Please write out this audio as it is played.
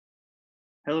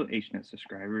Hello, HNet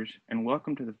subscribers, and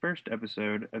welcome to the first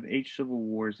episode of H Civil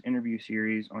War's interview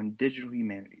series on digital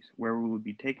humanities, where we will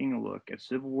be taking a look at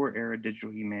Civil War era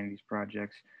digital humanities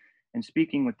projects and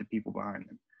speaking with the people behind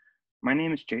them. My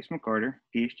name is Chase McCarter,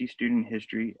 Ph.D. student in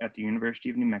history at the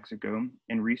University of New Mexico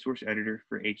and resource editor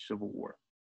for H Civil War.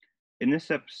 In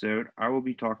this episode, I will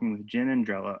be talking with Jen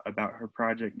Andrella about her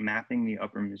project Mapping the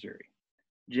Upper Missouri.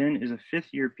 Jen is a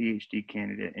fifth-year Ph.D.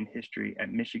 candidate in history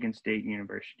at Michigan State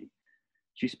University.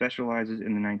 She specializes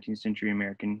in the 19th century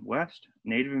American West,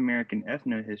 Native American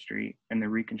ethnohistory, and the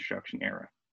Reconstruction era.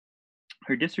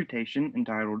 Her dissertation,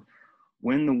 entitled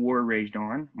When the War Raged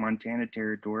On, Montana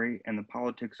Territory and the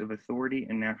Politics of Authority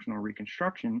and National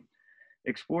Reconstruction,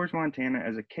 explores Montana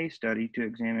as a case study to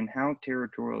examine how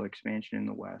territorial expansion in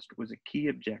the West was a key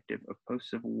objective of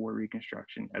post-Civil War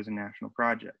Reconstruction as a national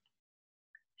project.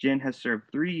 Jen has served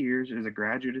 3 years as a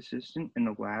graduate assistant in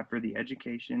the Lab for the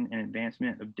Education and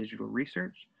Advancement of Digital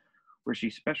Research, where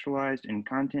she specialized in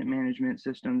content management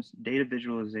systems, data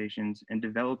visualizations, and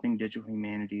developing digital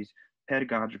humanities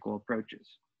pedagogical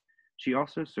approaches. She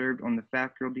also served on the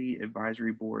Faculty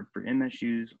Advisory Board for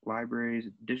MSU's Libraries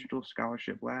Digital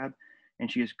Scholarship Lab,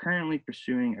 and she is currently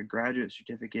pursuing a graduate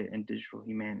certificate in digital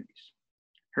humanities.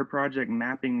 Her project,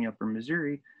 Mapping the Upper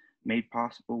Missouri, made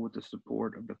possible with the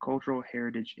support of the Cultural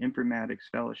Heritage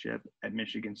Informatics Fellowship at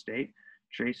Michigan State,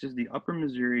 traces the Upper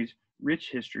Missouri's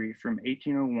rich history from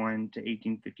 1801 to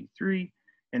 1853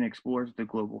 and explores the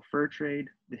global fur trade,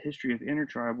 the history of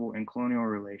intertribal and colonial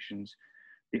relations,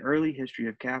 the early history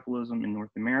of capitalism in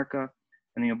North America,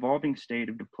 and the evolving state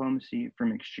of diplomacy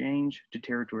from exchange to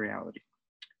territoriality.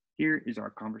 Here is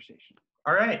our conversation.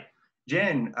 All right.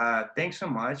 Jen, thanks so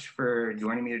much for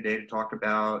joining me today to talk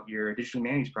about your digital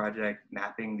humanities project,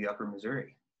 Mapping the Upper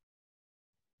Missouri.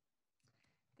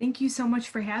 Thank you so much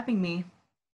for having me.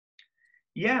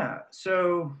 Yeah,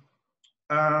 so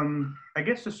I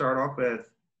guess to start off with,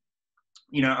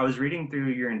 I was reading through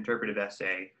your interpretive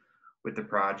essay with the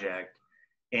project,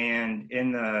 and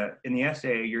in the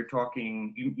essay, you're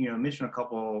talking, you mentioned a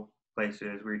couple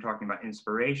places where you're talking about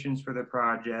inspirations for the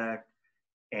project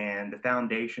and the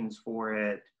foundations for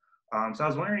it. So I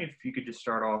was wondering if you could just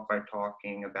start off by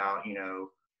talking about,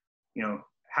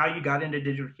 how you got into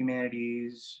digital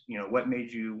humanities, what made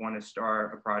you want to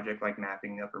start a project like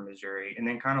Mapping the Upper Missouri, and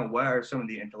then kind of what are some of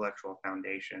the intellectual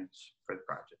foundations for the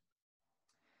project?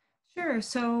 Sure.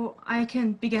 So I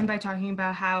can begin by talking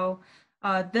about how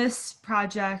this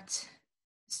project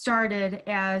started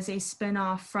as a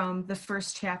spin-off from the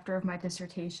first chapter of my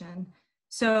dissertation.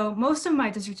 So most of my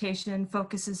dissertation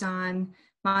focuses on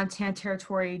Montana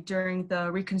Territory during the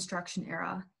Reconstruction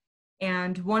era.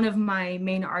 And one of my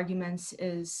main arguments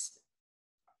is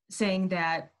saying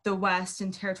that the West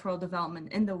and territorial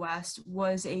development in the West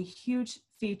was a huge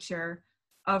feature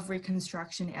of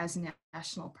Reconstruction as a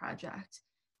national project.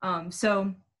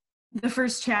 So the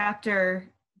first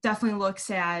chapter definitely looks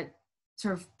at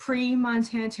sort of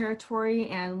pre-Montana Territory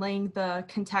and laying the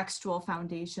contextual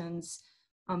foundations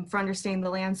for understanding the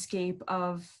landscape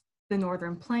of the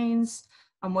Northern Plains,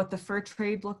 what the fur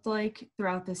trade looked like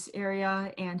throughout this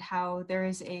area, and how there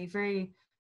is a very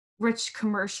rich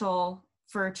commercial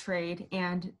fur trade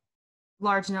and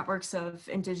large networks of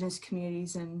indigenous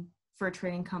communities and fur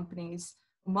trading companies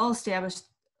well established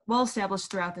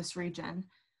throughout this region.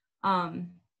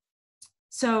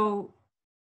 So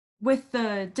with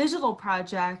the digital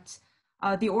project,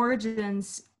 the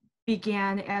origins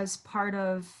began as part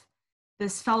of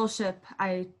this fellowship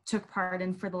I took part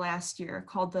in for the last year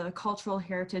called the Cultural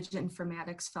Heritage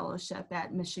Informatics Fellowship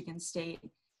at Michigan State.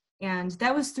 And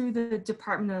that was through the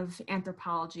Department of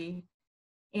Anthropology.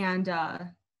 And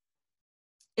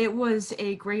it was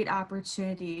a great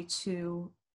opportunity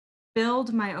to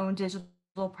build my own digital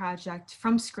project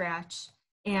from scratch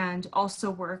and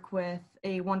also work with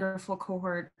a wonderful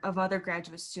cohort of other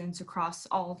graduate students across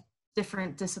all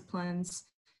different disciplines.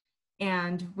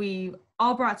 And we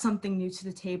all brought something new to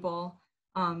the table.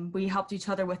 We helped each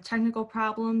other with technical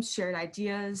problems, shared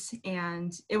ideas,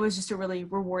 and it was just a really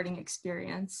rewarding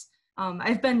experience.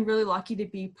 I've been really lucky to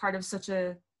be part of such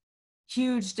a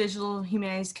huge digital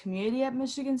humanities community at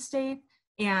Michigan State.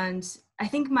 And I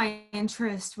think my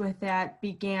interest with that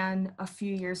began a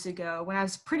few years ago when I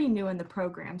was pretty new in the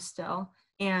program still.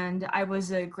 And I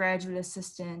was a graduate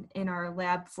assistant in our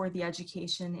Lab for the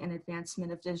Education and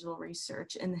Advancement of Digital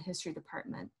Research in the history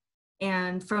department.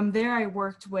 And from there, I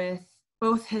worked with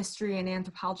both history and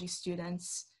anthropology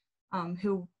students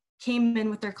who came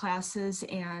in with their classes,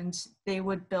 and they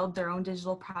would build their own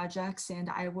digital projects, and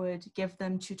I would give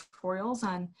them tutorials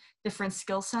on different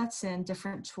skill sets and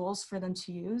different tools for them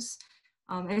to use.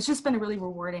 And it's just been a really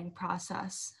rewarding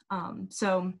process.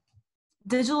 So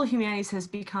digital humanities has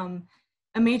become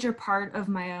a major part of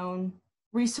my own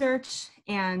research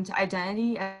and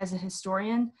identity as a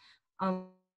historian. I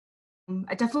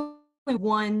definitely,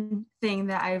 one thing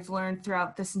that I've learned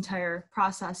throughout this entire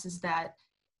process is that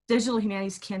digital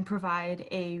humanities can provide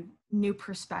a new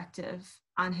perspective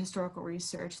on historical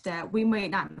research that we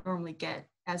might not normally get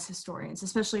as historians,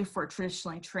 especially if we're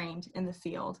traditionally trained in the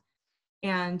field.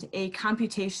 And a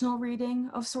computational reading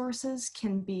of sources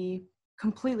can be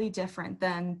completely different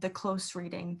than the close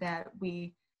reading that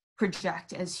we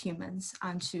project as humans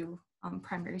onto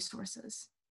primary sources.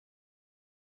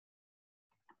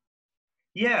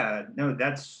 Yeah, no,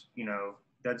 that's,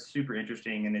 that's super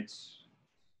interesting. And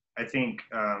I think,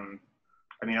 I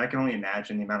mean, I can only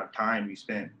imagine the amount of time you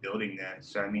spent building this.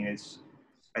 So, I mean,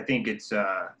 I think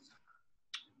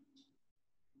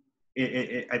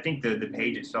I think the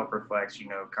page itself reflects,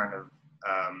 kind of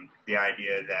the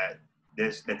idea that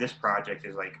this project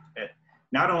is like,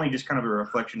 not only just kind of a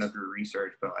reflection of your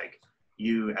research, but like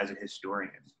you as a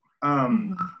historian.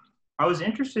 I was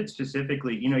interested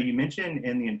specifically, you mentioned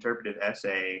in the interpretive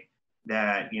essay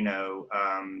that,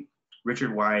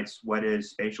 Richard White's What is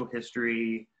Spatial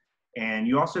History? And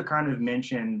you also kind of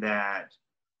mentioned that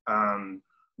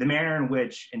the manner in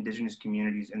which indigenous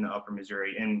communities in the Upper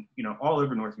Missouri and, all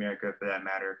over North America for that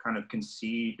matter, kind of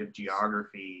conceived of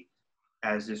geography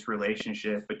as this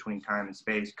relationship between time and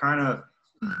space, kind of,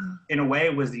 in a way,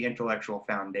 was the intellectual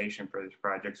foundation for this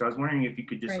project. So I was wondering if you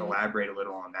could just elaborate a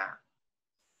little on that.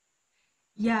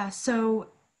 Yeah, so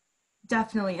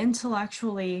definitely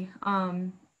intellectually,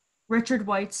 Richard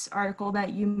White's article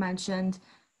that you mentioned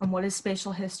on What is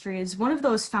Spatial History is one of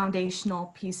those foundational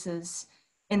pieces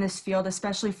in this field,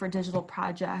 especially for digital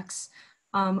projects.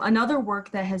 Another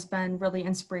work that has been really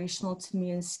inspirational to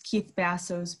me is Keith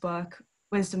Basso's book,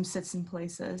 Wisdom Sits in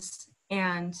Places.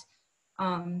 And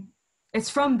it's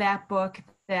from that book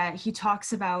that he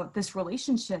talks about this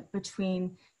relationship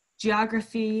between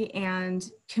geography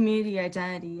and community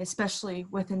identity, especially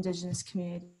with Indigenous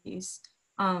communities.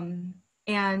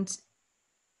 And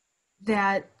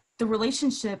that the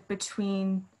relationship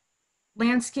between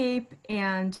landscape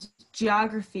and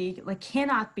geography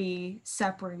cannot be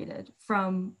separated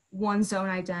from one's own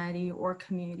identity or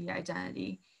community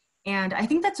identity. And I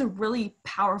think that's a really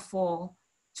powerful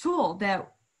tool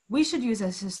that we should use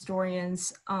as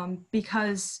historians,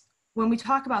 because when we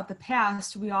talk about the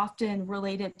past, we often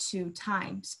relate it to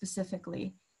time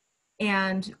specifically.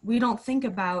 And we don't think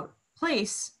about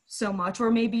place so much, or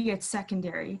maybe it's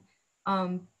secondary.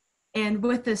 And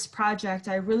with this project,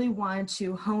 I really wanted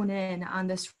to hone in on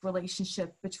this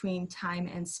relationship between time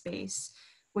and space,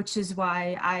 which is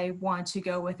why I want to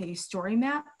go with a story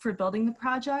map for building the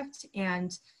project.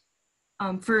 And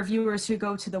for viewers who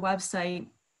go to the website,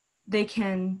 they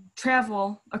can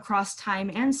travel across time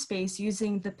and space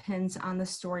using the pins on the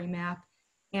story map,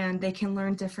 and they can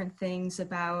learn different things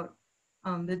about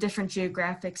the different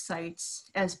geographic sites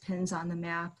as pins on the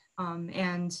map.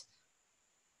 And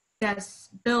that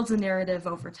builds a narrative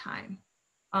over time.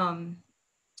 So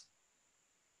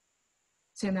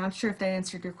I'm not sure if that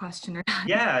answered your question or not.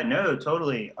 Yeah, no,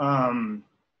 totally. And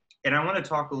I want to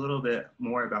talk a little bit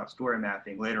more about story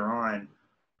mapping later on,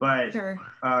 but Sure.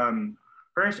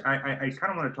 First, I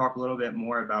kind of want to talk a little bit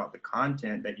more about the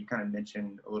content that you kind of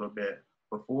mentioned a little bit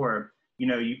before.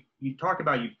 You talk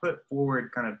about, you put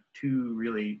forward kind of two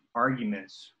really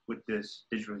arguments with this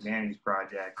digital humanities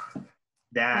project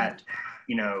that,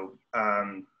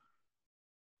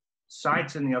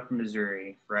 sites in the Upper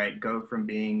Missouri, right, go from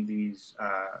being these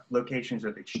locations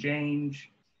of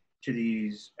exchange to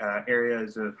these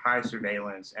areas of high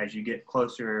surveillance as you get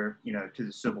closer, to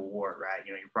the Civil War, right?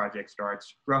 Your project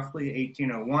starts roughly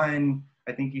 1801,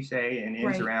 I think you say, and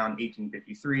ends around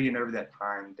 1853. And over that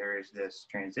time, there is this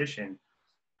transition.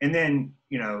 And then,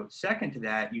 second to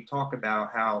that, you talk about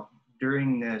how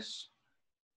during this,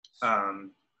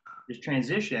 this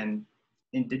transition,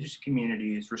 Indigenous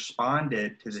communities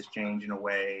responded to this change in a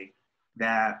way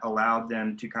that allowed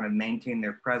them to kind of maintain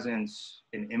their presence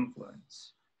and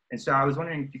influence. And so I was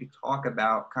wondering if you could talk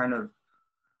about kind of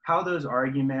how those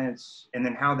arguments and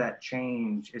then how that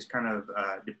change is kind of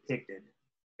depicted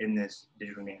in this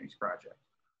digital humanities project.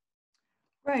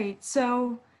 Right.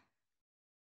 So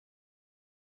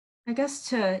I guess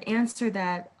to answer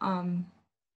that,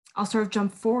 I'll sort of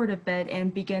jump forward a bit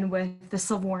and begin with the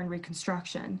Civil War and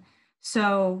Reconstruction.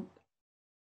 So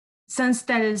since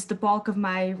that is the bulk of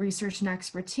my research and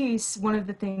expertise, one of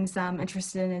the things that I'm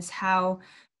interested in is how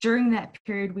during that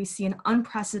period we see an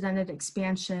unprecedented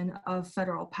expansion of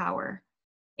federal power.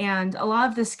 And a lot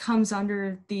of this comes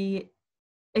under the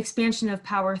expansion of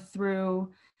power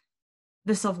through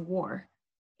the Civil War.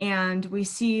 And we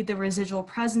see the residual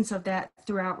presence of that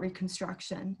throughout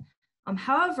Reconstruction.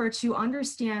 However, to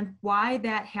understand why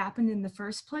that happened in the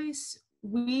first place,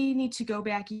 we need to go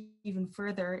back even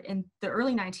further in the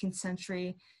early 19th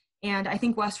century. And I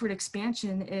think westward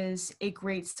expansion is a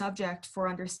great subject for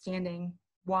understanding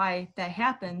why that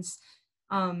happens.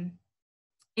 And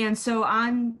so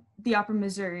on the Upper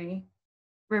Missouri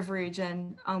River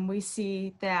region, we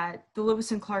see that the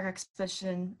Lewis and Clark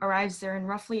expedition arrives there in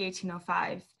roughly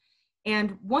 1805.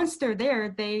 And once they're there,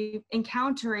 they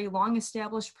encounter a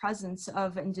long-established presence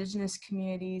of indigenous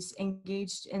communities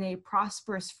engaged in a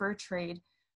prosperous fur trade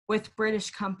with British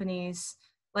companies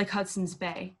like Hudson's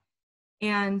Bay.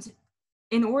 And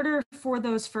in order for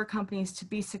those fur companies to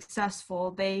be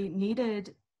successful, they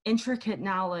needed intricate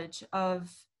knowledge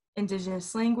of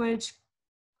indigenous language,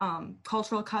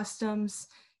 cultural customs,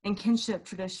 and kinship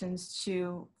traditions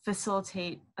to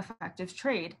facilitate effective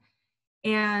trade.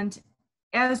 And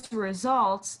as a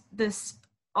result, this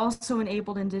also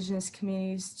enabled indigenous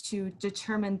communities to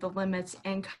determine the limits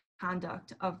and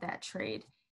conduct of that trade.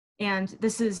 And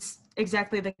this is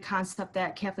exactly the concept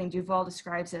that Kathleen Duval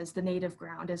describes as the native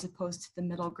ground as opposed to the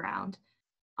middle ground.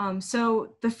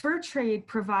 So the fur trade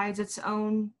provides its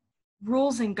own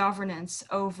rules and governance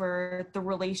over the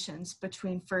relations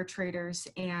between fur traders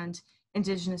and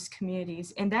indigenous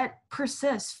communities. And that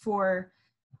persists for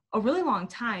a really long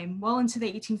time, well into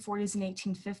the 1840s and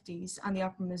 1850s on the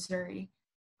Upper Missouri.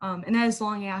 And that is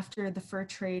long after the fur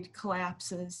trade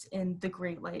collapses in the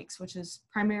Great Lakes, which is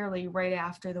primarily right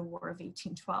after the War of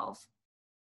 1812.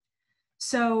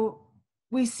 So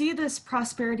we see this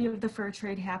prosperity of the fur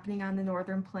trade happening on the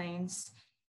Northern Plains,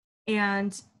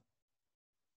 and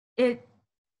it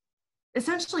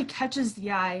essentially catches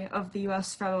the eye of the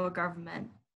US federal government.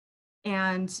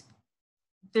 And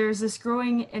there's this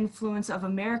growing influence of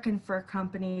American fur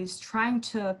companies trying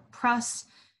to press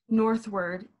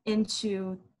northward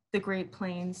into the Great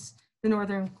Plains, the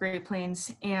Northern Great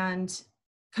Plains, and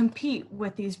compete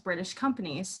with these British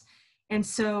companies. And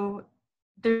so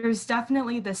there's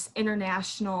definitely this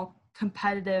international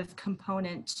competitive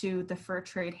component to the fur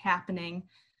trade happening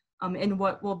in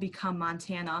what will become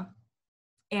Montana.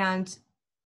 And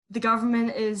the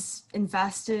government is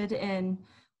invested in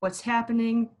what's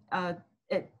happening.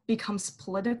 It becomes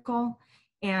political,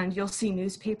 and you'll see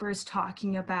newspapers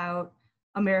talking about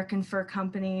American fur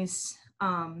companies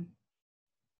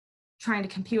trying to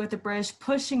compete with the British,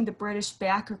 pushing the British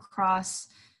back across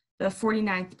the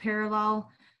 49th parallel.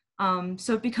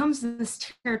 So it becomes this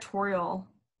territorial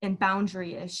and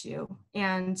boundary issue.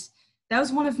 And that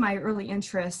was one of my early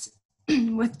interests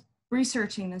with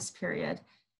researching this period.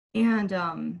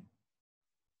 And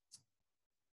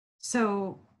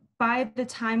so by the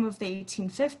time of the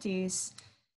 1850s,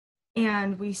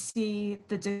 and we see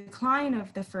the decline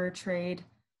of the fur trade,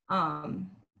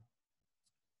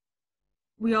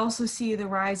 we also see the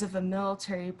rise of a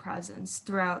military presence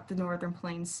throughout the Northern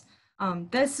Plains.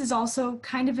 This is also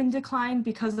kind of in decline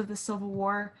because of the Civil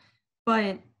War,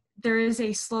 but there is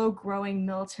a slow growing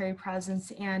military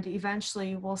presence, and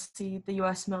eventually we'll see the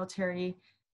US military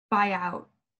buy out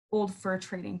old fur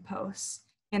trading posts,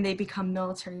 and they become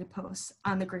military posts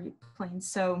on the Great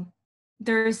Plains. So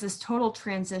there is this total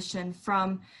transition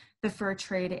from the fur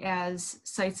trade as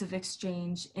sites of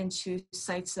exchange into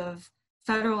sites of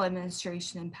federal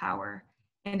administration and power.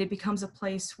 And it becomes a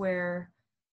place where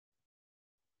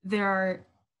there are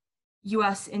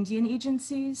US Indian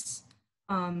agencies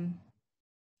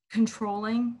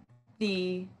controlling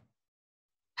the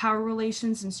power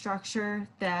relations and structure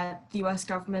that the US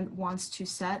government wants to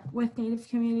set with Native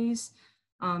communities.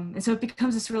 And so it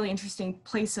becomes this really interesting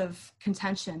place of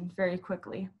contention very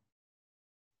quickly.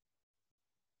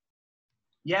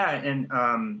 Yeah,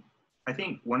 and I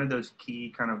think one of those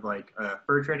key kind of like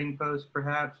fur trading posts,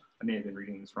 perhaps, I may have been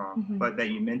reading this wrong, but that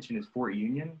you mentioned is Fort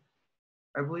Union,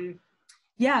 I believe.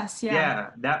 Yes, yeah. Yeah,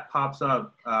 that pops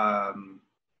up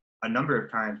a number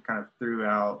of times kind of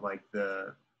throughout like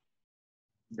the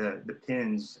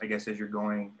pins, I guess, as you're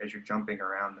jumping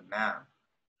around the map.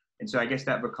 And so I guess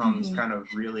that becomes kind of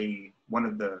really one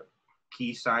of the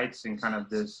key sites in kind of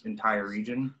this entire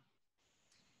region.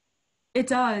 It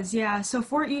does, yeah. So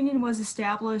Fort Union was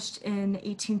established in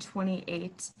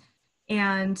 1828,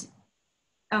 and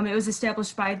it was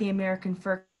established by the American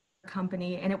Fur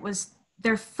Company, and it was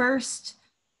their first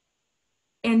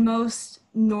and most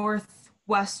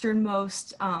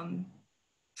northwesternmost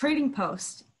trading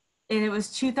post, and it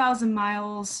was 2,000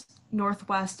 miles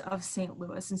northwest of St.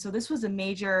 Louis. And so this was a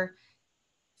major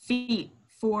feat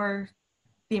for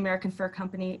the American Fur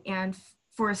Company and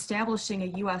for establishing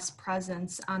a US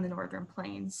presence on the Northern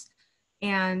Plains.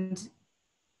 And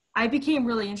I became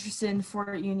really interested in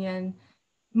Fort Union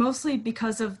mostly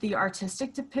because of the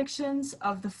artistic depictions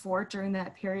of the fort during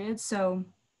that period. So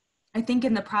I think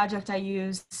in the project I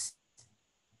used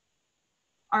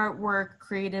artwork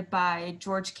created by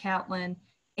George Catlin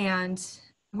and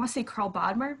I want to say Carl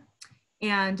Bodmer.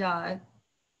 And they're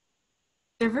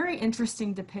very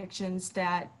interesting depictions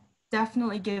that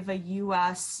definitely give a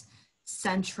US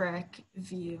centric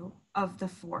view of the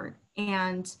fort.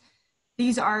 And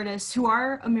these artists who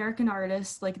are American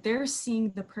artists, like they're seeing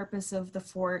the purpose of the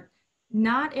fort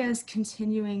not as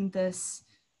continuing this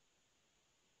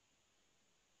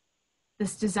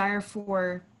desire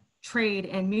for trade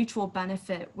and mutual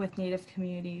benefit with Native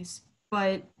communities,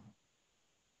 but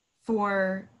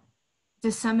for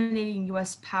disseminating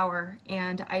US power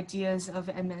and ideas of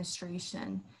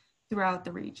administration throughout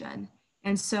the region.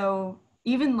 And so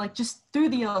even like just through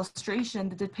the illustration,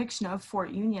 the depiction of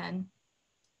Fort Union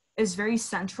is very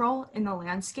central in the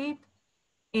landscape.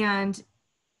 And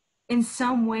in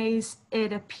some ways,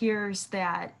 it appears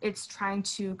that it's trying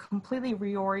to completely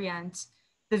reorient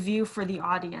the view for the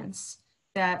audience,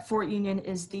 that Fort Union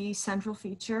is the central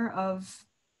feature of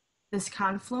this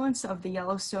confluence of the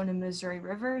Yellowstone and Missouri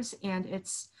rivers, and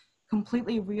it's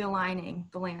completely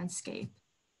realigning the landscape.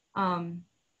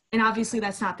 And obviously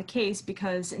that's not the case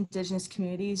because Indigenous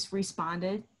communities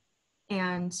responded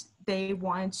and they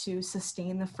wanted to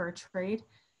sustain the fur trade,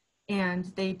 and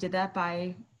they did that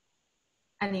by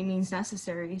any means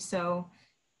necessary. So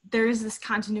there is this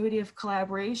continuity of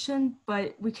collaboration,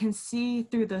 but we can see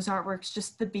through those artworks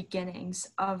just the beginnings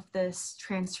of this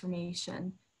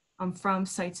transformation from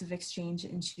sites of exchange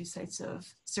into sites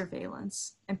of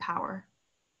surveillance and power.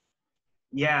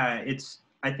 Yeah,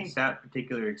 I think that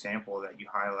particular example that you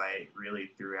highlight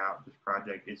really throughout this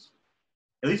project is,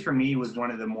 at least for me, was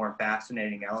one of the more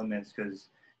fascinating elements because,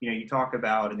 you talk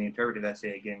about in the interpretive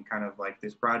essay, again, kind of like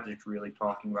this project really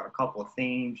talking about a couple of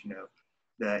themes,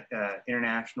 the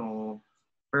international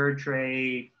fur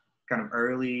trade, kind of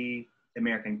early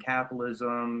American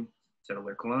capitalism,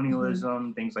 settler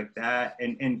colonialism, things like that.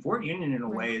 And Fort Union, in a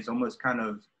way, is almost kind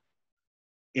of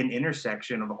an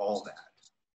intersection of all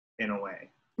that, in a way,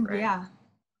 right? Yeah,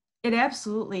 it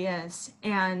absolutely is.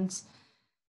 And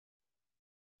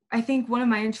I think one of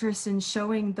my interests in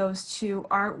showing those two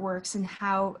artworks and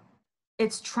how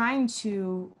it's trying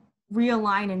to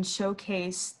realign and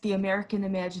showcase the American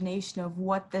imagination of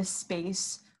what this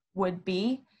space would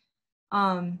be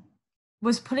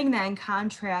was putting that in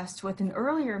contrast with an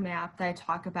earlier map that I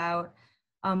talk about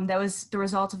that was the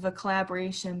result of a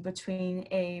collaboration between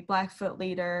a Blackfoot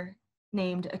leader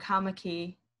named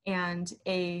Akamaki and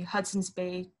a Hudson's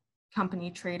Bay Company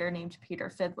trader named Peter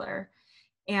Fiddler.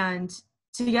 And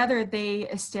together they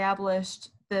established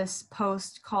this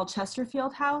post called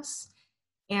Chesterfield House.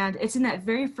 And it's in that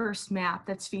very first map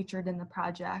that's featured in the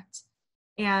project.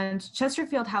 And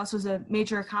Chesterfield House was a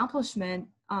major accomplishment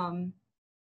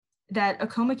that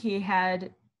Akamaki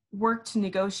had worked to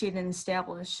negotiate and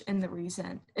establish in the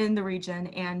region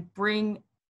and bring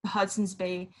the Hudson's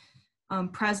Bay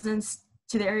presence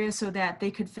to the area so that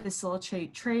they could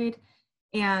facilitate trade.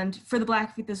 And for the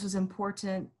Blackfeet, this was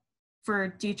important for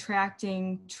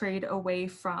detracting trade away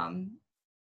from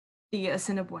the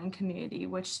Assiniboine community,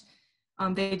 which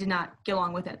they did not get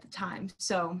along with at the time.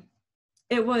 So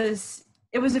it was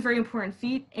a very important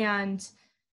feat, and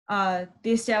the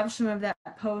establishment of that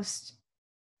post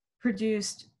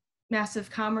produced massive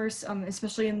commerce,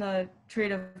 especially in the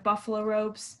trade of buffalo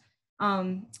robes.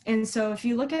 And so if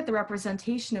you look at the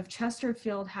representation of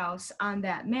Chesterfield House on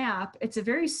that map, it's a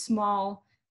very small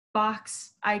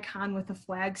box icon with a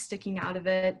flag sticking out of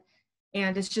it.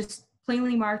 And it's just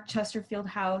plainly marked Chesterfield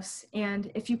House. And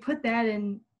if you put that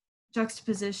in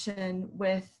juxtaposition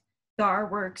with the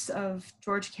artworks of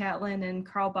George Catlin and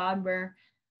Carl Bodmer,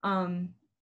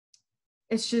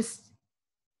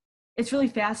 it's really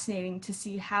fascinating to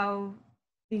see how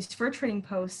these fur trading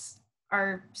posts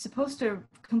are supposed to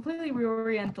completely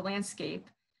reorient the landscape.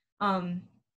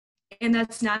 And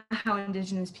that's not how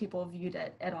Indigenous people viewed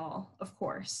it at all, of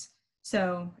course.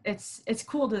 So it's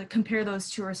cool to compare those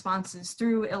two responses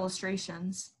through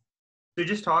illustrations. So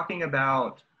just talking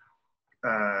about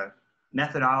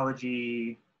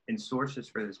methodology and sources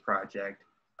for this project,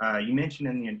 you mentioned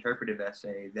in the interpretive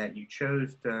essay that you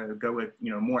chose to go with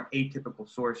more atypical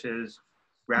sources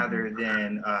rather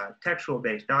than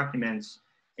textual-based documents,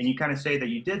 and you kind of say that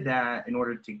you did that in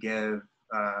order to give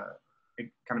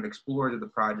kind of explorers of the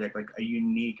project like a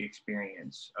unique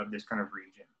experience of this kind of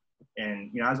region.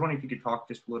 And I was wondering if you could talk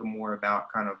just a little more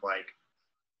about kind of like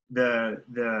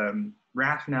the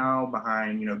rationale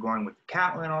behind, you know, going with the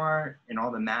Catlin art and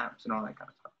all the maps and all that kind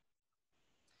of stuff.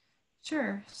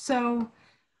 Sure. So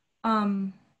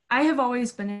I have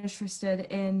always been interested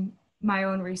in my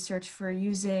own research for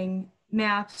using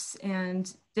maps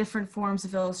and different forms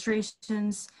of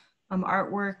illustrations,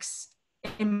 artworks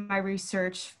in my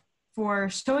research for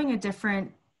showing a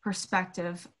different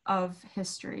perspective of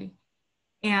history.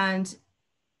 And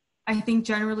I think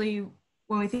generally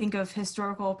when we think of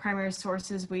historical primary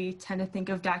sources, we tend to think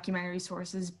of documentary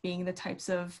sources being the types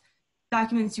of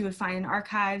documents you would find in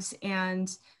archives,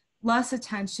 and less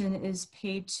attention is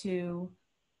paid to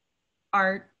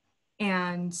art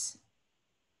and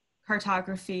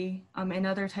cartography and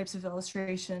other types of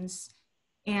illustrations.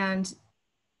 And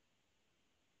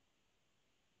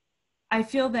I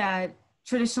feel that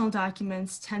traditional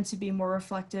documents tend to be more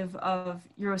reflective of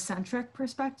Eurocentric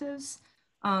perspectives,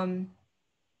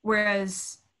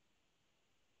 whereas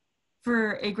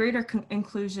for a greater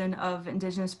inclusion of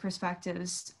Indigenous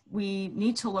perspectives, we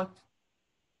need to look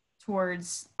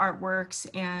towards artworks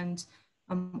and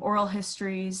oral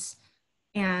histories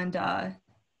and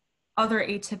other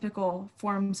atypical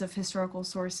forms of historical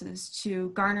sources to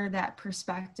garner that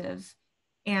perspective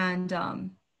and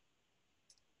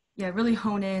really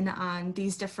hone in on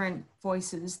these different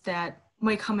voices that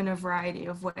might come in a variety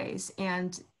of ways.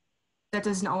 And that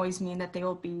doesn't always mean that they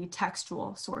will be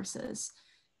textual sources.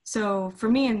 So for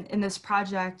me in this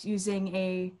project, using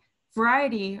a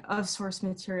variety of source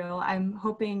material, I'm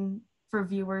hoping for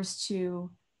viewers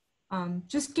to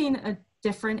just gain a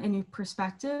different and new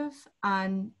perspective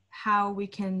on how we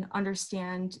can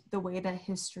understand the way that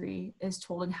history is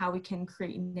told and how we can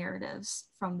create narratives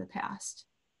from the past.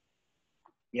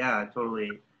 Yeah, totally.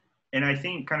 And I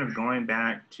think kind of going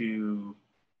back to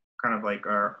kind of like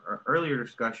our earlier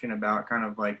discussion about kind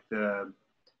of like the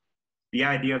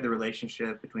idea of the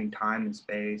relationship between time and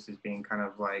space as being kind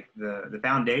of like the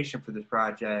foundation for this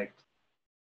project.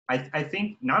 I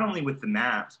think not only with the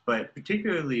maps, but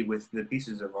particularly with the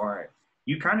pieces of art,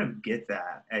 you kind of get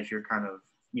that as you're kind of,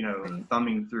 you know, Right.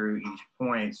 thumbing through each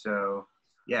point. So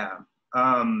yeah,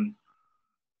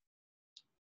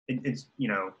 it's, you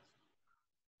know,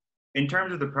 in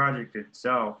terms of the project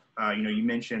itself, you know, you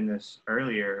mentioned this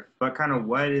earlier, but kind of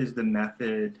what is the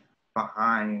method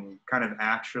behind kind of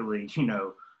actually, you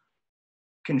know,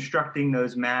 constructing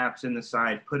those maps in the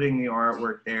site, putting the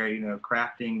artwork there, you know,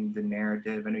 crafting the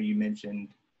narrative. I know you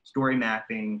mentioned story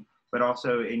mapping, but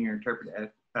also in your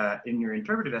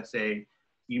interpretive essay,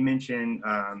 you mentioned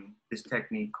this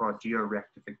technique called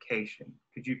georectification.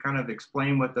 Could you kind of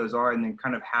explain what those are and then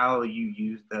kind of how you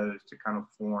use those to kind of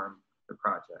form the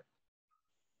project?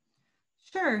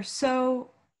 Sure.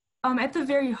 So at the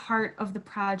very heart of the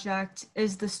project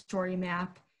is the story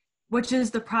map, which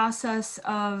is the process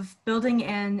of building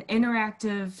an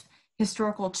interactive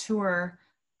historical tour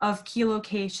of key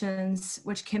locations,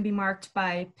 which can be marked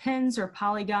by pins or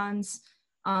polygons,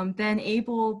 that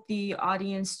enable the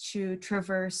audience to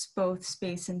traverse both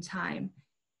space and time.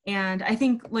 And I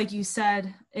think, like you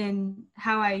said, in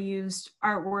how I used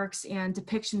artworks and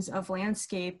depictions of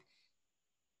landscape,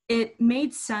 it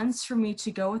made sense for me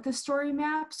to go with the story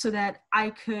map so that I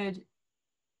could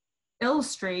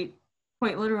illustrate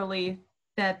quite literally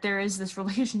that there is this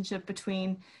relationship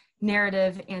between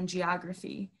narrative and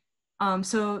geography.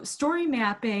 So story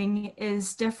mapping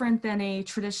is different than a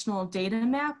traditional data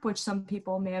map, which some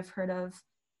people may have heard of.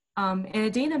 And a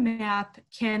data map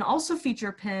can also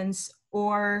feature pins,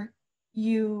 or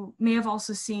you may have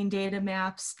also seen data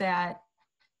maps that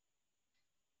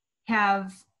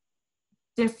have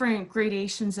different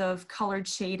gradations of colored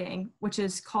shading, which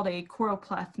is called a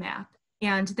choropleth map.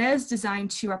 And that is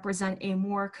designed to represent a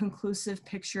more conclusive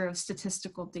picture of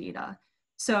statistical data.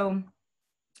 So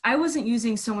I wasn't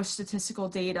using so much statistical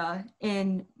data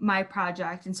in my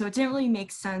project, and so it didn't really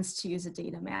make sense to use a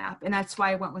data map. And that's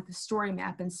why I went with a story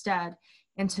map instead,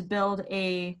 and to build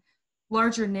a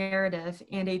larger narrative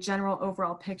and a general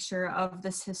overall picture of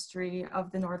this history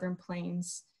of the Northern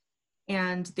Plains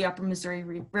and the Upper Missouri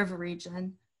River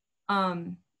region.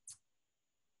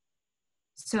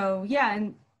 So yeah,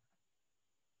 and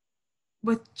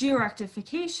with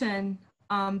georectification,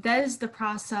 that is the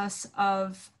process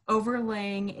of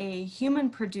overlaying a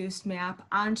human-produced map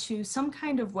onto some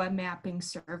kind of web mapping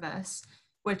service,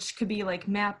 which could be like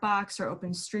Mapbox or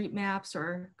OpenStreetMaps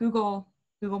or Google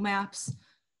Maps.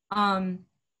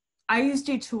 I used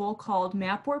a tool called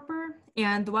MapWarper,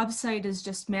 and the website is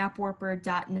just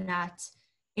mapwarper.net.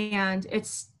 And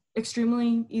it's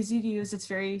extremely easy to use. It's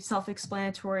very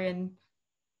self-explanatory, and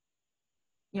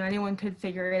you know, anyone could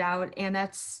figure it out. And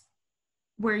that's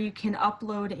where you can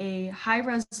upload a high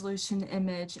resolution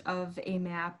image of a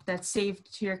map that's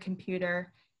saved to your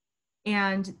computer.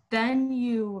 And then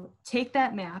you take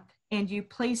that map and you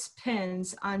place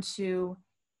pins onto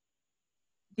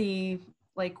the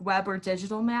like web or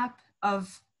digital map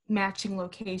of matching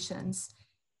locations.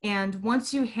 And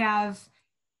once you have,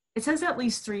 it says at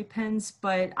least 3 pins,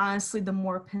 but honestly, the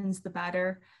more pins, the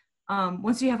better.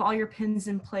 Once you have all your pins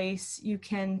in place, you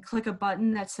can click a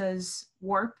button that says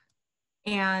warp,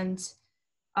 and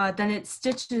then it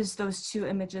stitches those 2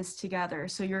 images together.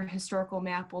 So your historical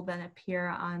map will then appear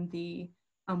on the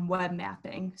web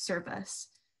mapping service.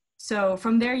 So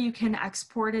from there, you can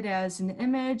export it as an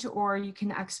image, or you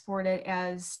can export it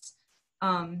as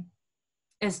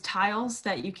tiles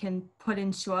that you can put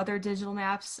into other digital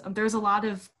maps. There's a lot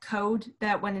of code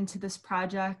that went into this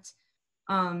project.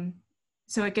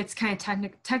 So it gets kind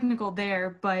of technical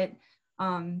there, but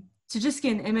to just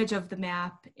get an image of the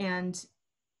map and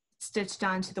stitched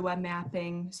onto the web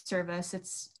mapping service,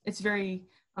 it's very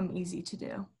easy to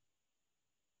do.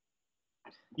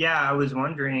 Yeah, I was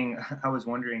wondering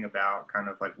about kind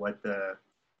of like what the,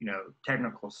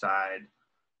 technical side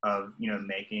of,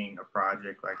 making a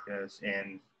project like this.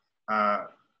 And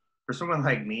for someone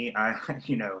like me, I'm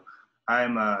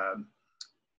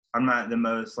I'm not the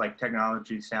most like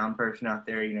technology sound person out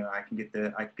there. I can do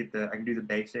the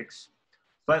basics.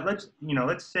 But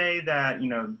let's say that,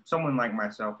 someone like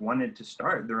myself wanted to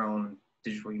start their own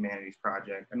digital humanities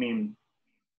project. I mean,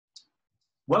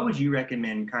 what would you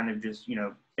recommend, kind of just,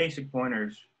 basic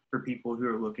pointers for people who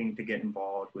are looking to get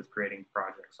involved with creating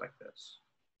projects like this?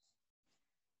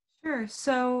 Sure.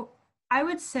 So I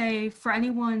would say for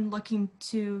anyone looking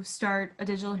to start a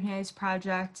digital humanities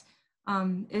project,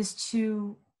 is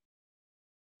to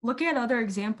look at other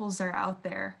examples that are out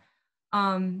there.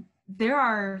 There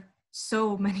are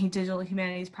so many digital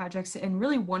humanities projects and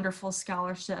really wonderful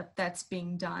scholarship that's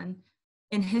being done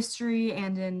in history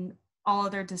and in all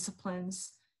other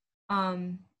disciplines.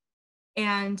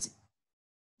 And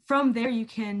from there, you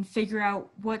can figure out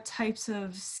what types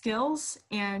of skills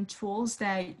and tools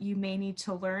that you may need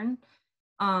to learn.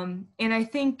 And I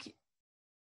think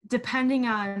depending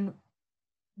on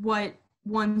what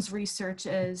one's research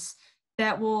is,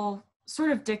 that will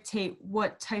sort of dictate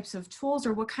what types of tools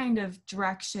or what kind of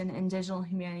direction in digital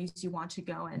humanities you want to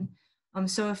go in.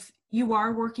 So if you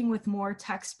are working with more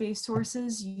text-based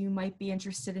sources, you might be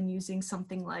interested in using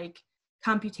something like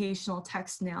computational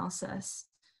text analysis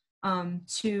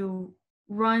to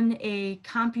run a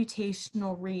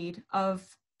computational read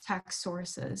of text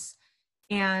sources.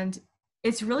 And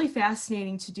it's really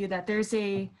fascinating to do that. There's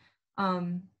a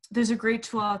great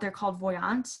tool out there called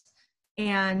Voyant,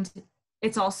 and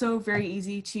it's also very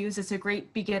easy to use. It's a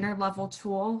great beginner level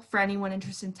tool for anyone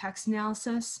interested in text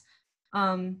analysis.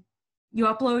 You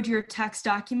upload your text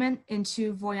document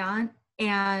into Voyant,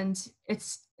 and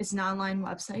it's an online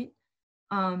website.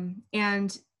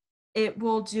 And it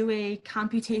will do a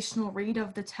computational read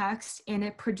of the text, and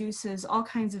it produces all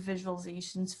kinds of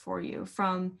visualizations for you,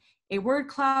 from a word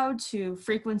cloud to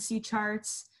frequency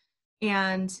charts.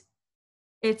 And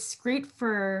it's great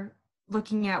for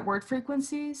looking at word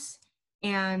frequencies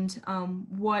and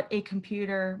what a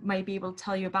computer might be able to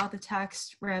tell you about the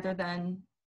text, rather than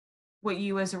what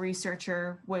you as a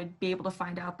researcher would be able to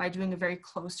find out by doing a very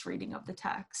close reading of the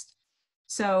text.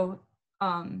 So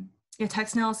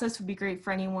text analysis would be great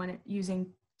for anyone using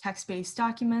text-based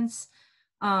documents.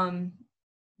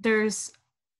 There's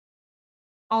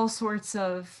all sorts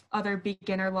of other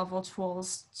beginner level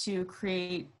tools to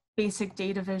create basic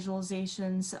data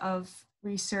visualizations of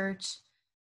research.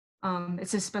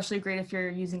 It's especially great if you're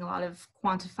using a lot of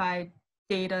quantified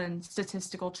data and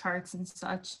statistical charts and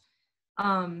such.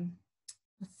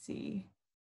 Let's see.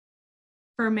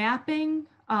 For mapping,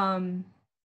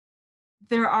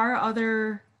 there are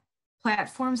other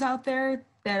platforms out there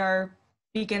that are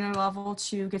beginner level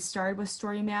to get started with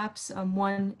story maps.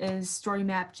 One is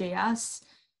StoryMap.js,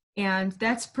 and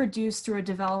that's produced through a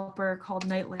developer called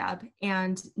Nightlab.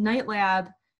 And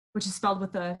Nightlab, which is spelled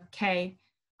with a K,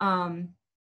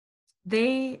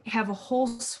 they have a whole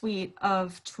suite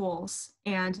of tools,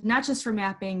 and not just for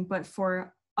mapping, but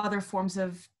for other forms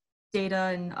of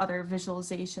data and other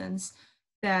visualizations.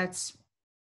 That's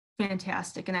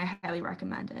fantastic, and I highly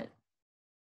recommend it.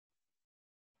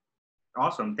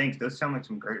 Awesome, thanks. Those sound like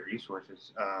some great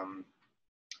resources.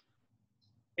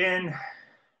 And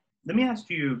let me ask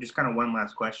you just kind of one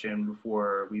last question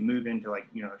before we move into like,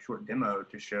 a short demo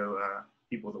to show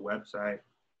people the website.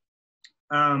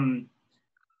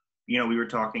 We were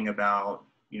talking about,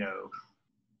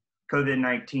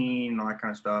 COVID-19 and all that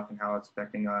kind of stuff and how it's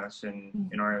affecting us and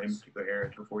in our in particular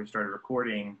areas before we started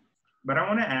recording. but I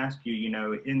want to ask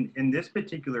you, in this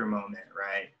particular moment,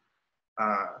 right?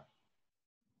 Uh,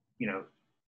 you know,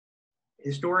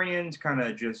 historians kind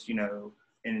of just,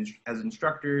 as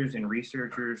instructors and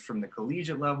researchers from the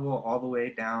collegiate level all the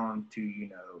way down to,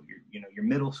 your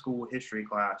middle school history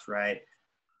class, right?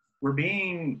 We're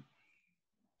being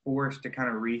forced to kind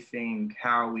of rethink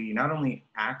how we not only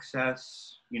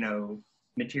access,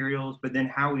 materials, but then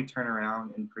how we turn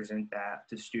around and present that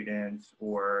to students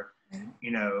or, you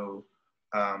know,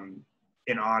 um,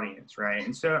 an audience, right?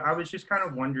 And so I was just kind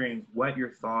of wondering what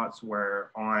your thoughts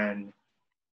were on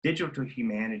digital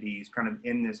humanities kind of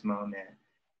in this moment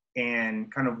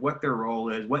and kind of what their role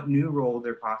is, what new role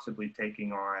they're possibly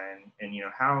taking on, and,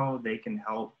 how they can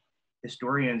help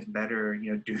historians better,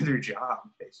 do their job,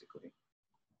 basically.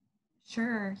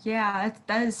 Sure. Yeah,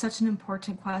 that is such an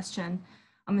important question,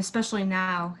 especially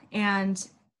now. And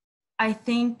I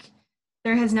think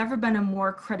there has never been a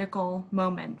more critical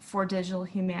moment for digital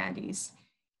humanities.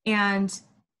 And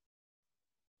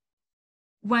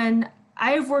when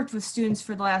I have worked with students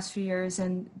for the last few years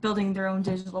and building their own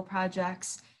digital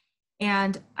projects,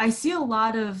 and I see a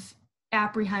lot of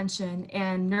apprehension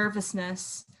and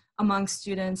nervousness among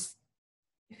students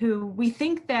who we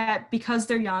think that because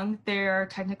they're young, they're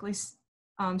technically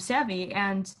savvy,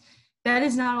 and that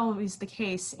is not always the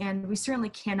case, and we certainly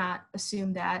cannot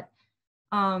assume that.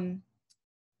 Um,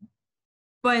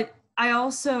 but I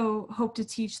also hope to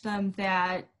teach them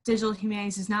that digital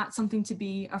humanities is not something to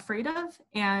be afraid of,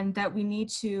 and that we need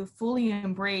to fully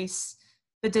embrace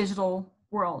the digital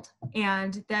world,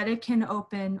 and that it can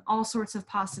open all sorts of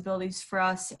possibilities for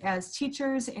us as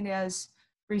teachers and as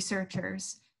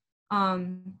researchers.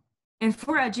 Um, and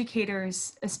for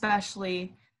educators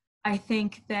especially, I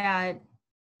think that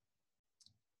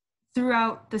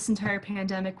throughout this entire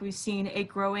pandemic, we've seen a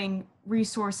growing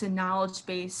resource and knowledge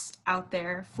base out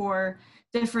there for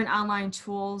different online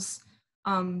tools,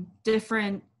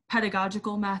 different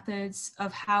pedagogical methods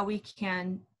of how we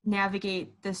can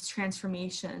navigate this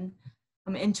transformation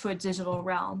into a digital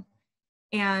realm.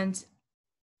 And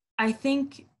I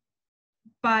think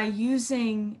by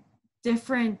using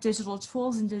different digital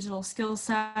tools and digital skill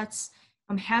sets,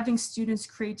 having students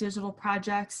create digital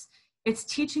projects, it's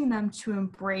teaching them to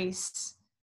embrace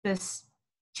this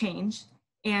change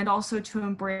and also to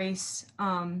embrace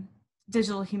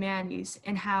digital humanities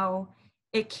and how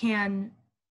it can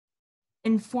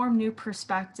inform new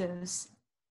perspectives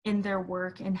in their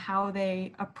work and how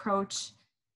they approach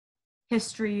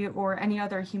history or any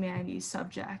other humanities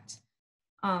subject.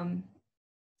 And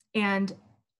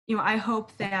I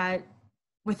hope that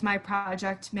with my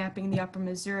project, Mapping the Upper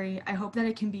Missouri, I hope that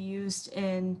it can be used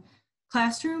in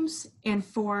classrooms and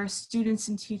for students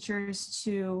and teachers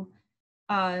to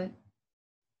have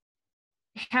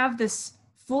this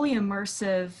fully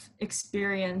immersive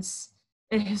experience,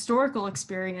 a historical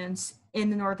experience in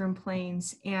the Northern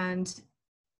Plains, and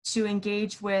to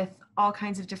engage with all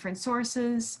kinds of different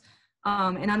sources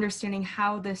and understanding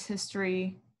how this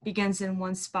history begins in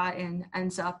one spot and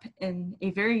ends up in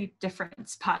a very different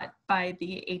spot by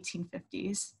the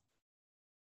 1850s.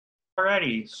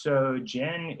 Alrighty, so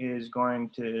Jen is going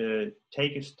to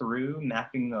take us through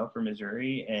mapping the Upper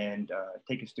Missouri and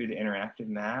take us through the interactive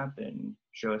map and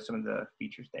show us some of the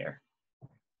features there.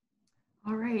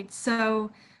 All right, so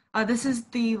this is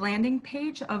the landing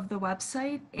page of the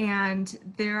website, and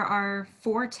there are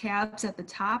 4 tabs at the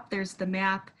top. There's the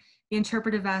map, the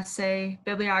interpretive essay,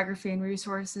 bibliography and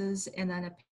resources, and then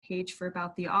a page for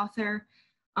about the author.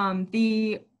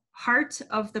 The heart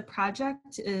of the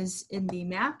project is in the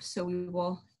map, so we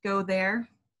will go there.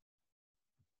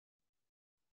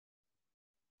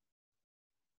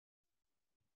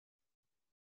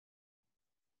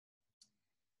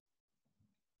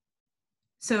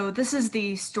 So this is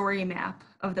the story map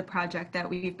of the project that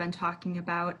we've been talking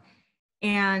about.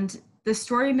 And the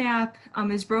story map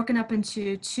is broken up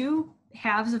into 2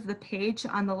 halves of the page.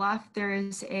 On the left, there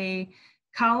is a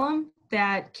column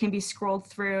that can be scrolled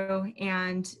through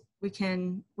and we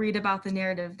can read about the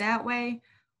narrative that way.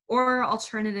 Or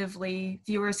alternatively,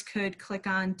 viewers could click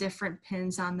on different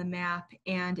pins on the map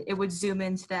and it would zoom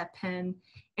into that pin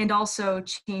and also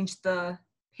change the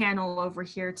panel over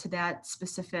here to that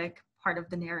specific part of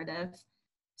the narrative.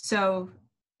 So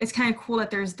it's kind of cool that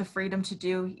there's the freedom to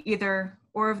do either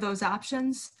or of those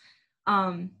options.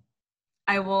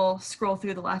 I will scroll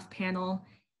through the left panel,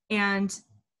 and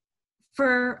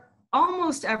for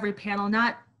almost every panel,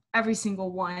 not every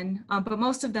single one, but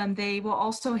most of them, they will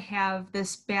also have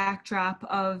this backdrop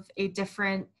of a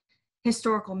different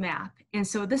historical map. And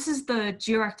so this is the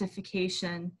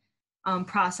georectification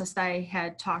process that I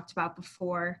had talked about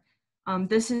before.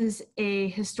 This is a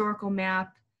historical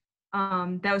map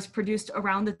that was produced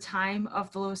around the time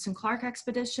of the Lewis and Clark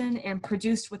expedition and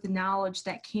produced with the knowledge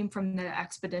that came from the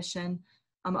expedition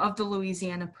of the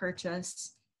Louisiana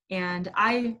Purchase. And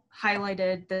I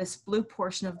highlighted this blue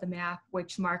portion of the map,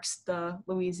 which marks the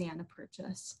Louisiana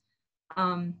Purchase.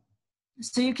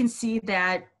 So you can see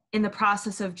that in the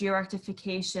process of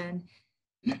georectification,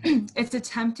 it's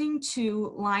attempting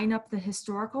to line up the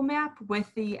historical map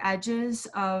with the edges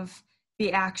of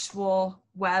the actual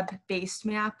web-based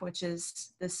map, which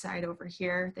is this side over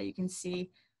here that you can see.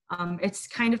 It's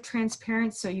kind of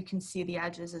transparent, so you can see the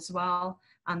edges as well.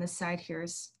 On this side here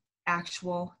is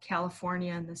actual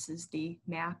California, and this is the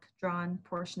map drawn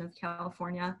portion of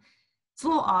California. It's a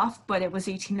little off, but it was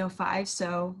 1805,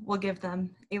 so we'll give them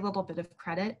a little bit of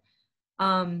credit.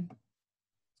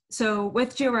 So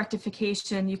with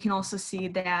georectification, you can also see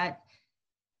that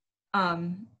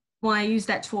well, I use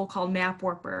that tool called Map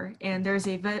Warper, and there's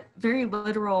a very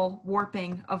literal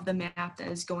warping of the map that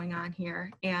is going on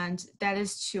here, and that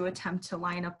is to attempt to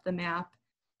line up the map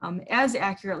as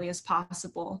accurately as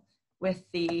possible with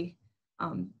the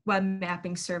web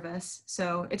mapping service.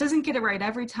 So it doesn't get it right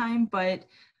every time, but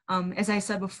as I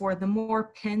said before, the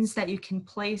more pins that you can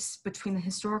place between the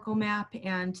historical map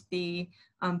and the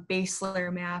base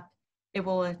layer map, it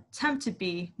will attempt to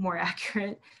be more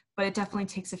accurate, but it definitely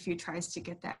takes a few tries to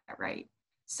get that right.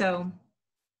 So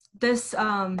this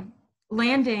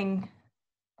landing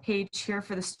page here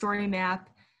for the story map,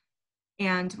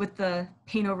 and with the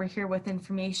pane over here with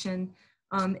information,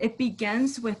 it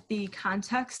begins with the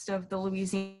context of the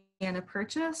Louisiana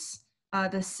Purchase.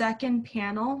 The second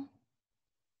panel,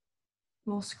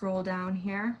 we'll scroll down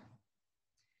here.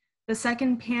 The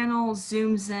second panel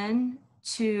zooms in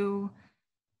to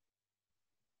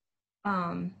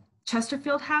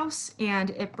Chesterfield House,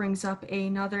 and it brings up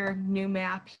another new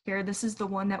map here. This is the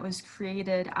one that was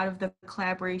created out of the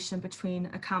collaboration between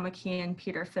Akamaki and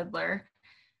Peter Fiddler.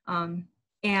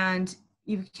 And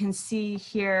you can see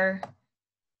here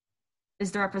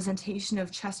is the representation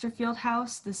of Chesterfield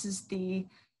House. This is the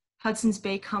Hudson's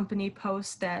Bay Company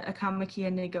post that Akamaki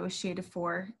had negotiated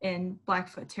for in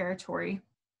Blackfoot territory.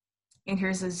 And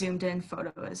here's a zoomed in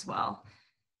photo as well.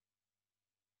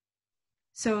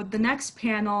 So the next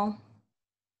panel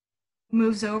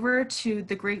moves over to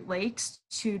the Great Lakes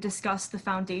to discuss the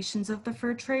foundations of the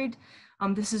fur trade.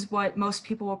 This is what most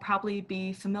people will probably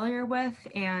be familiar with,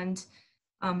 and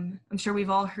I'm sure we've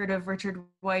all heard of Richard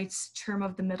White's term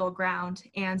of the middle ground.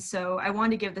 And so I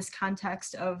want to give this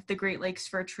context of the Great Lakes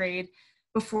fur trade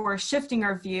before shifting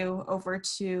our view over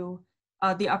to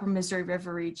the upper Missouri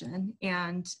River region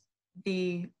and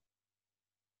the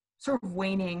sort of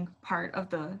waning part of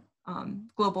the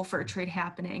global fur trade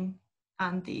happening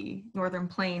on the northern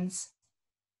plains.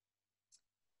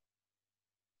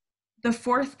 The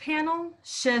fourth panel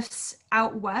shifts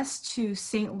out west to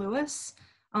St. Louis.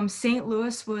 St.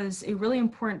 Louis was a really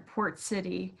important port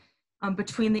city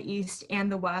between the east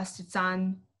and the west. It's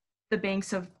on the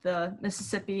banks of the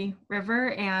Mississippi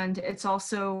River, and it's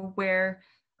also where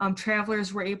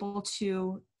travelers were able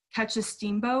to catch a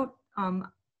steamboat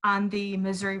on the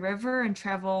Missouri River and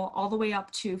travel all the way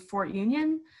up to Fort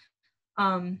Union,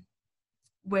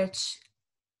 which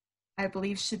I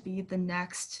believe should be the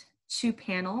next two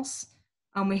panels.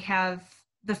 We have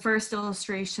the first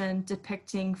illustration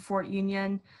depicting Fort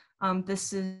Union.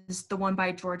 This is the one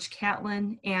by George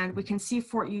Catlin, and we can see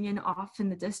Fort Union off in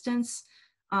the distance.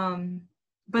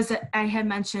 But I had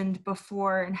mentioned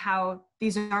before, and how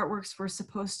these artworks were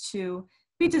supposed to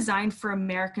be designed for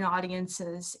American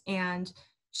audiences and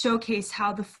showcase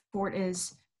how the fort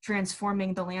is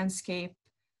transforming the landscape.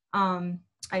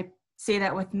 I say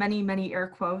that with many, many air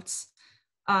quotes.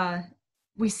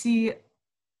 We see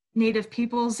Native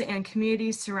peoples and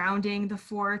communities surrounding the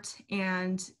fort,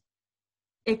 and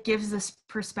it gives this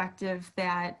perspective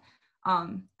that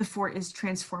the fort is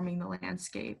transforming the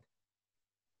landscape.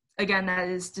 Again, that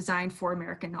is designed for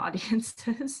American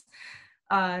audiences.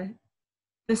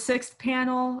 The sixth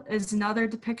panel is another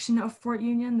depiction of Fort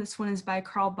Union. This one is by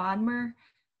Carl Bodmer.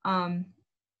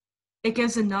 It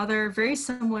gives another very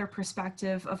similar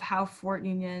perspective of how Fort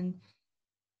Union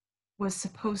was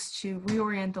supposed to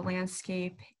reorient the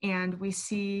landscape, and we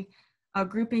see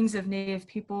groupings of Native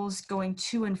peoples going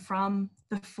to and from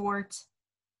the fort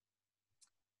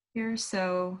here.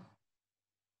 So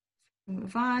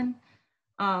move on.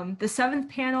 The seventh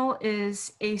panel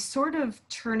is a sort of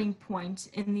turning point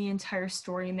in the entire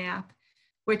story map,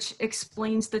 which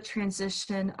explains the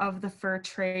transition of the fur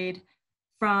trade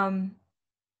from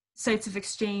sites of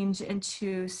exchange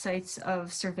into sites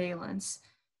of surveillance.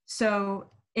 So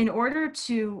in order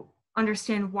to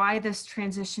understand why this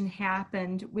transition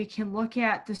happened, we can look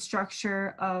at the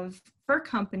structure of fur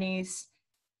companies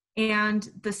and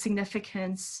the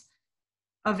significance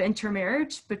of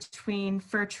intermarriage between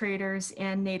fur traders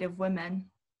and Native women.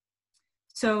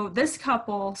 So this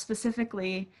couple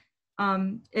specifically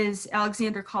is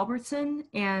Alexander Culbertson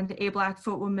and a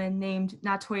Blackfoot woman named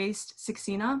Natoist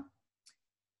Saxena.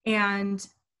 And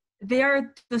they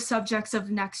are the subjects of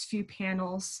the next few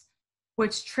panels,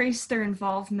 which trace their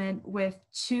involvement with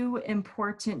two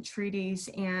important treaties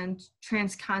and the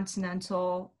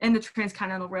Transcontinental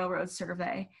Railroad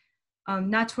Survey.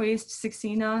 Natoist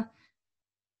Saxena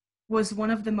was one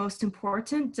of the most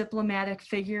important diplomatic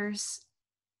figures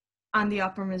on the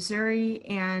Upper Missouri,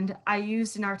 and I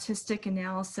used an artistic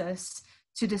analysis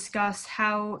to discuss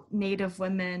how Native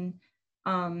women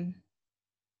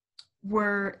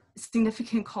were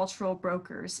significant cultural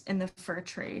brokers in the fur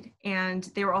trade, and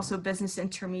they were also business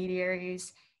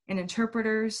intermediaries and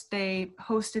interpreters. They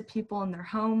hosted people in their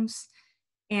homes,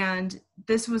 and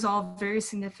this was all very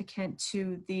significant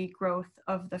to the growth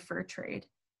of the fur trade.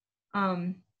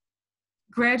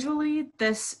 Gradually,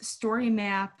 this story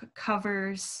map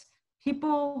covers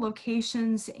people,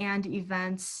 locations, and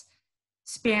events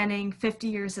spanning 50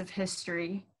 years of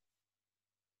history.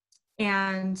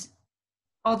 And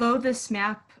although this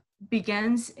map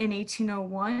begins in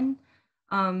 1801,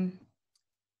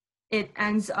 it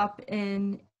ends up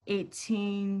in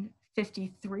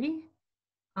 1853.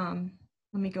 Let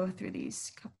me go through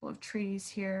these couple of treaties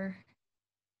here.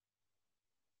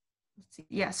 Let's see.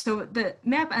 Yeah, so the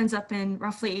map ends up in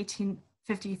roughly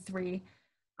 1853.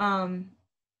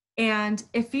 And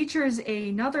it features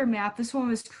another map. This one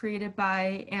was created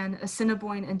by an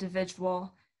Assiniboine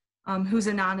individual who's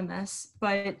anonymous,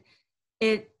 but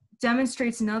it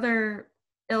demonstrates another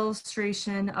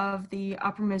illustration of the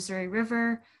Upper Missouri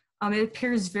River. It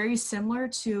appears very similar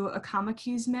to a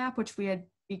Akamakis map, which we had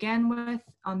began with.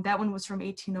 That one was from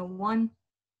 1801.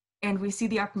 And we see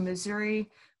the Upper Missouri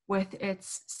with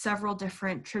its several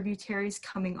different tributaries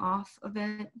coming off of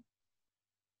it.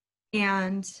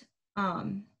 And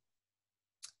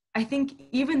I think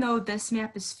even though this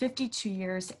map is 52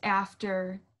 years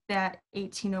after that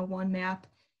 1801 map,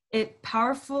 it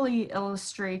powerfully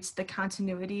illustrates the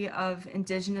continuity of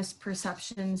Indigenous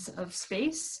perceptions of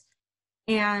space.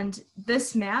 And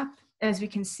this map, as we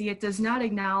can see, it does not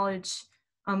acknowledge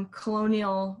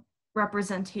colonial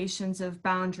representations of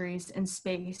boundaries in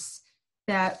space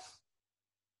that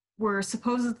were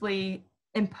supposedly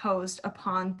imposed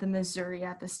upon the Missouri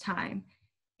at this time.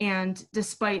 And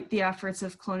despite the efforts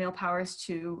of colonial powers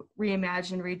to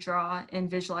reimagine, redraw, and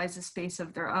visualize a space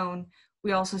of their own,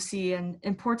 we also see an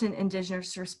important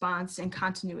Indigenous response and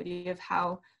continuity of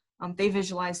how they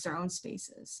visualize their own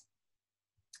spaces.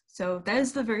 So that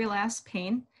is the very last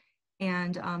pane,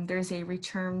 and there's a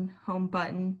return home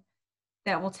button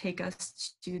that will take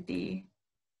us to the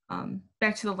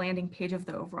back to the landing page of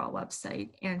the overall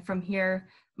website. And from here,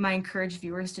 I encourage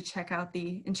viewers to check out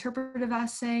the interpretive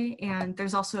essay, and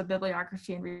there's also a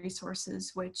bibliography and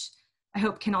resources, which I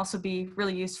hope can also be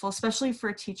really useful, especially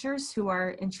for teachers who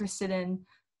are interested in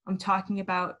talking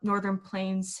about Northern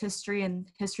Plains history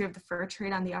and history of the fur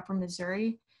trade on the Upper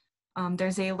Missouri.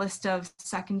 There's a list of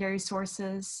secondary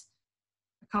sources,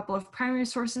 a couple of primary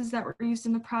sources that were used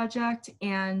in the project,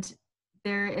 and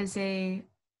there is a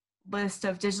list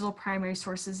of digital primary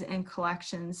sources and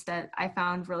collections that I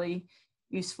found really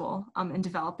useful in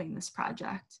developing this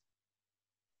project.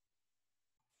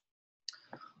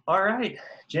 All right,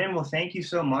 Jen, well, thank you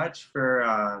so much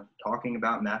for talking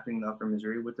about mapping the Upper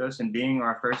Missouri with us and being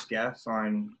our first guest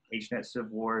on HNet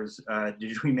Civil War's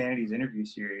Digital Humanities interview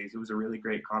series. It was a really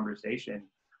great conversation.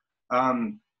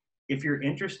 If you're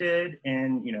interested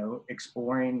in,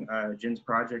 exploring Jen's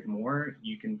project more,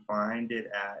 you can find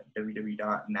it at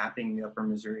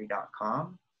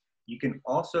www.mappingtheuppermissouri.com. You can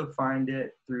also find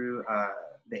it through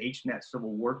the HNet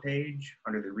Civil War page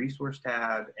under the resource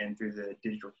tab and through the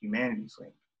Digital Humanities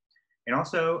link. And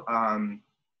also,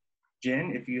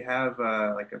 Jen, if you have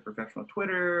like a professional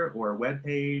Twitter or a web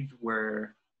page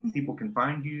where people can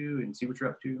find you and see what you're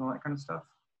up to and all that kind of stuff.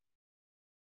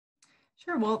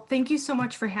 Sure. Well, thank you so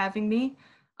much for having me.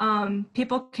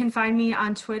 People can find me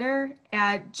on Twitter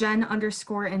at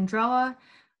Jen_Andrella.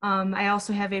 I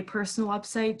also have a personal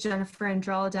website,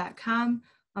 jenniferandrella.com,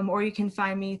 or you can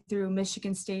find me through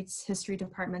Michigan State's History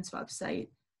Department's website.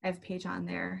 I have a page on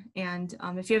there. And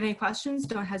if you have any questions,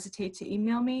 don't hesitate to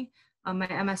email me. My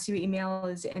MSU email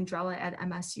is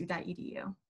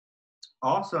andrella@msu.edu.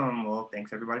 Awesome. Well,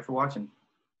 thanks everybody for watching.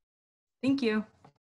 Thank you.